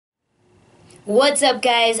What's up,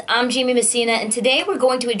 guys? I'm Jamie Messina, and today we're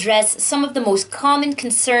going to address some of the most common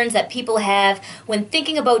concerns that people have when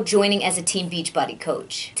thinking about joining as a Team Beachbody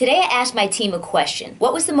coach. Today I asked my team a question.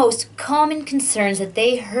 What was the most common concerns that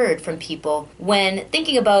they heard from people when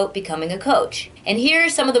thinking about becoming a coach? And here are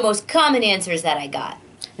some of the most common answers that I got.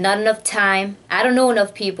 Not enough time. I don't know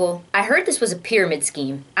enough people. I heard this was a pyramid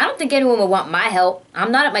scheme. I don't think anyone will want my help.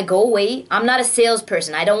 I'm not at my goal weight. I'm not a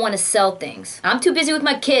salesperson. I don't want to sell things. I'm too busy with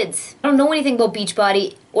my kids. I don't know anything about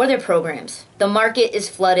Beachbody or their programs. The market is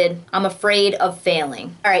flooded. I'm afraid of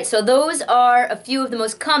failing. All right, so those are a few of the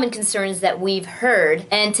most common concerns that we've heard.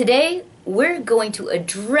 And today, we're going to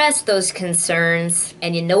address those concerns.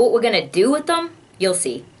 And you know what we're going to do with them? You'll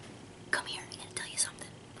see. Come here, I'm going to tell you something.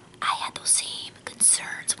 I had those same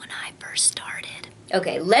concerns when I first started.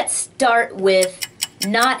 Okay, let's start with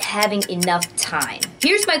not having enough time.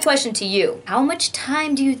 Here's my question to you. How much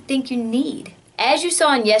time do you think you need? As you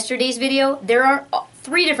saw in yesterday's video, there are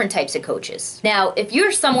 3 different types of coaches. Now, if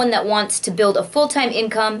you're someone that wants to build a full-time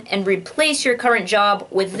income and replace your current job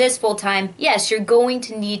with this full-time, yes, you're going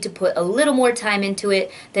to need to put a little more time into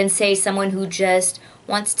it than, say, someone who just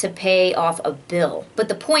wants to pay off a bill. But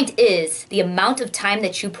the point is, the amount of time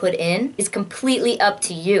that you put in is completely up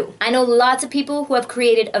to you. I know lots of people who have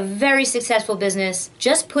created a very successful business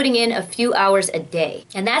just putting in a few hours a day.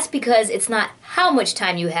 And that's because it's not how much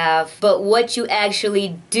time you have, but what you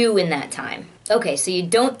actually do in that time. Okay, so you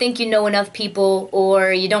don't think you know enough people,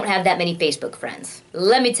 or you don't have that many Facebook friends.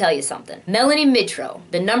 Let me tell you something. Melanie Mitro,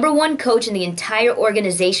 the #1 coach in the entire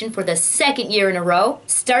organization for the 2nd year in a row,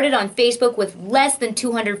 started on Facebook with less than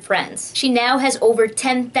 200 friends. She now has over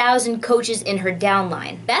 10,000 coaches in her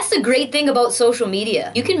downline. That's the great thing about social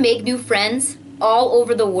media. You can make new friends all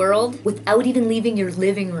over the world without even leaving your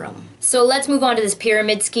living room. So let's move on to this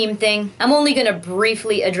pyramid scheme thing. I'm only gonna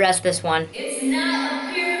briefly address this one. It's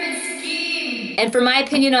not a pyramid scheme. And for my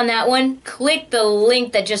opinion on that one, click the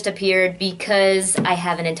link that just appeared because I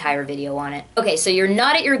have an entire video on it. Okay, so you're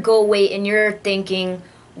not at your goal weight and you're thinking,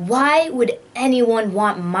 why would anyone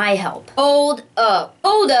want my help? Hold up.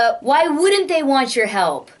 Hold up. Why wouldn't they want your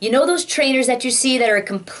help? You know those trainers that you see that are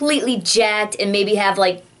completely jacked and maybe have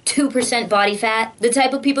like 2% body fat? The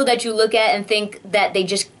type of people that you look at and think that they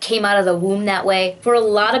just came out of the womb that way. For a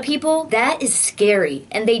lot of people, that is scary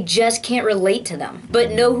and they just can't relate to them.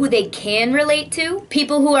 But know who they can relate to?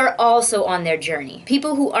 People who are also on their journey.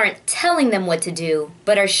 People who aren't telling them what to do,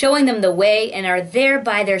 but are showing them the way and are there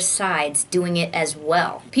by their sides doing it as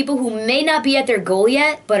well. People who may not be at their goal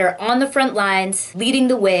yet, but are on the front lines, leading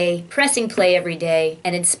the way, pressing play every day,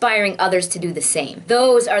 and inspiring others to do the same.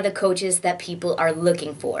 Those are the coaches that people are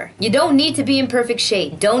looking for. You don't need to be in perfect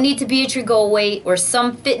shape. Don't need to be at your goal weight or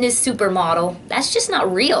some fitness supermodel. That's just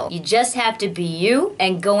not real. You just have to be you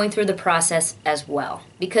and going through the process as well.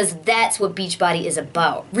 Because that's what Beachbody is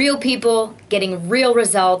about. Real people getting real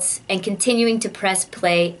results and continuing to press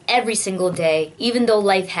play every single day, even though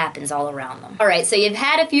life happens all around them. All right, so you've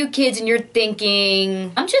had a few kids and you're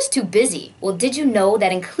thinking, I'm just too busy. Well, did you know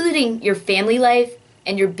that including your family life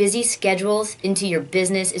and your busy schedules into your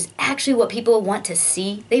business is actually what people want to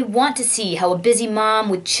see? They want to see how a busy mom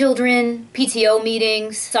with children, PTO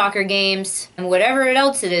meetings, soccer games, and whatever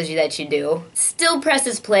else it is that you do, still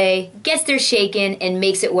presses play, gets their shake in, and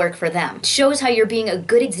makes it work for them. It shows how you're being a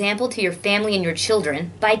good example to your family and your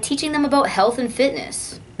children by teaching them about health and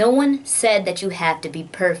fitness. No one said that you have to be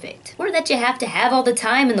perfect or that you have to have all the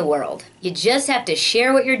time in the world. You just have to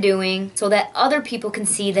share what you're doing so that other people can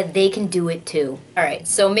see that they can do it too. All right,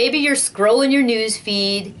 so maybe you're scrolling your news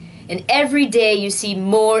feed and every day you see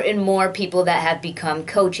more and more people that have become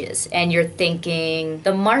coaches and you're thinking,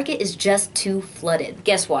 the market is just too flooded.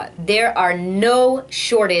 Guess what? There are no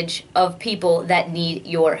shortage of people that need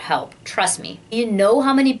your help. Trust me. You know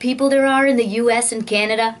how many people there are in the US and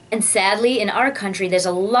Canada? And sadly, in our country, there's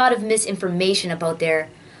a lot of misinformation about there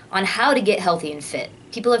on how to get healthy and fit.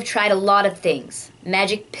 People have tried a lot of things.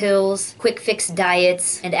 Magic pills, quick fix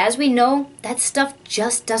diets, and as we know, that stuff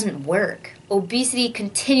just doesn't work. Obesity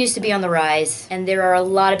continues to be on the rise, and there are a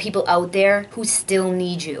lot of people out there who still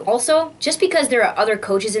need you. Also, just because there are other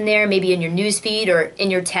coaches in there, maybe in your newsfeed or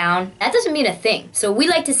in your town, that doesn't mean a thing. So we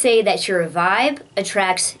like to say that your vibe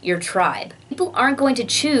attracts your tribe. People aren't going to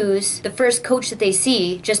choose the first coach that they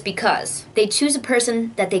see just because. They choose a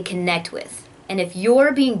person that they connect with. And if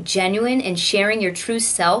you're being genuine and sharing your true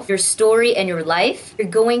self, your story, and your life, you're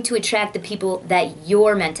going to attract the people that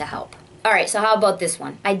you're meant to help. All right, so how about this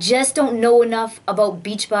one? I just don't know enough about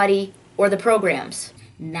Beachbody or the programs.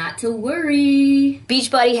 Not to worry.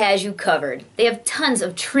 Beachbody has you covered. They have tons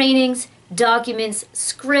of trainings, documents,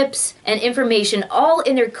 scripts, and information all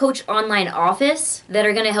in their Coach Online office that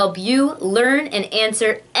are going to help you learn and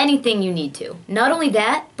answer anything you need to. Not only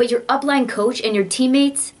that, but your upline coach and your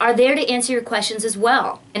teammates are there to answer your questions as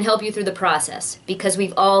well and help you through the process, because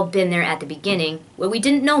we've all been there at the beginning where we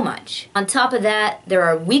didn't know much. On top of that, there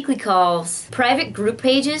are weekly calls, private group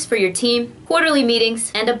pages for your team, quarterly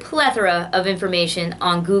meetings, and a plethora of information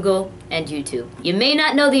on Google and YouTube. You may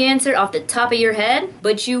not know the answer off the top of your head,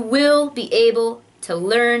 but you will be able to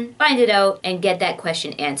learn, find it out, and get that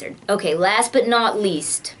question answered. Okay, last but not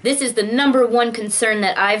least, this is the #1 concern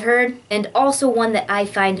that I've heard, and also one that I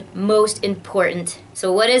find most important.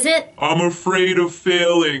 So what is it? I'm afraid of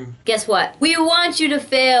failing. Guess what? We want you to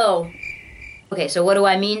fail. Okay, so what do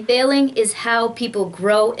I mean? Failing is how people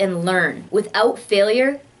grow and learn. Without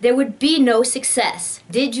failure, there would be no success.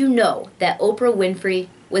 Did you know that Oprah Winfrey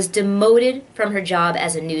was demoted from her job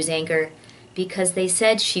as a news anchor because they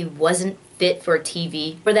said she wasn't fit for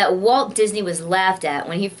TV? Or that Walt Disney was laughed at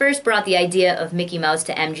when he first brought the idea of Mickey Mouse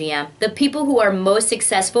to MGM? The people who are most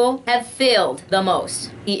successful have failed the most.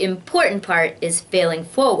 The important part is failing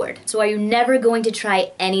forward. So are you never going to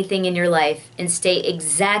try anything in your life and stay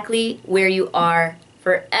exactly where you are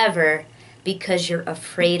forever because you're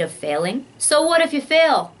afraid of failing? So what if you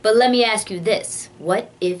fail? But let me ask you this. What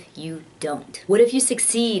if you don't? What if you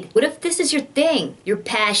succeed? What if this is your thing, your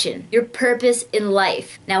passion, your purpose in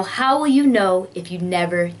life? Now, how will you know if you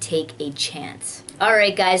never take a chance? All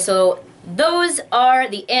right, guys, so those are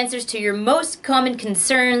the answers to your most common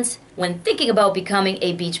concerns when thinking about becoming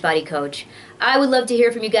a Beachbody coach. I would love to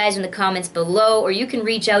hear from you guys in the comments below, or you can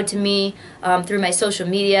reach out to me through my social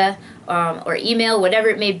media or email, whatever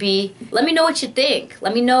it may be. Let me know what you think.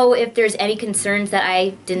 Let me know if there's any concerns that I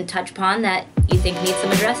didn't touch upon that you think need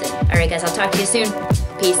some addressing. All right, guys, I'll talk to you soon.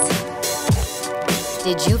 Peace.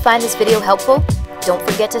 Did you find this video helpful? Don't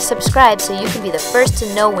forget to subscribe so you can be the first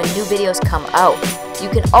to know when new videos come out. You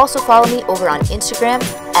can also follow me over on Instagram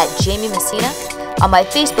at Jamie Messina, on my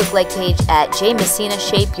Facebook like page at J Messina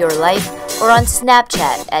Shape Your Life, or on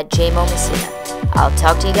Snapchat at JMO Messina. I'll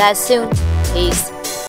talk to you guys soon. Peace.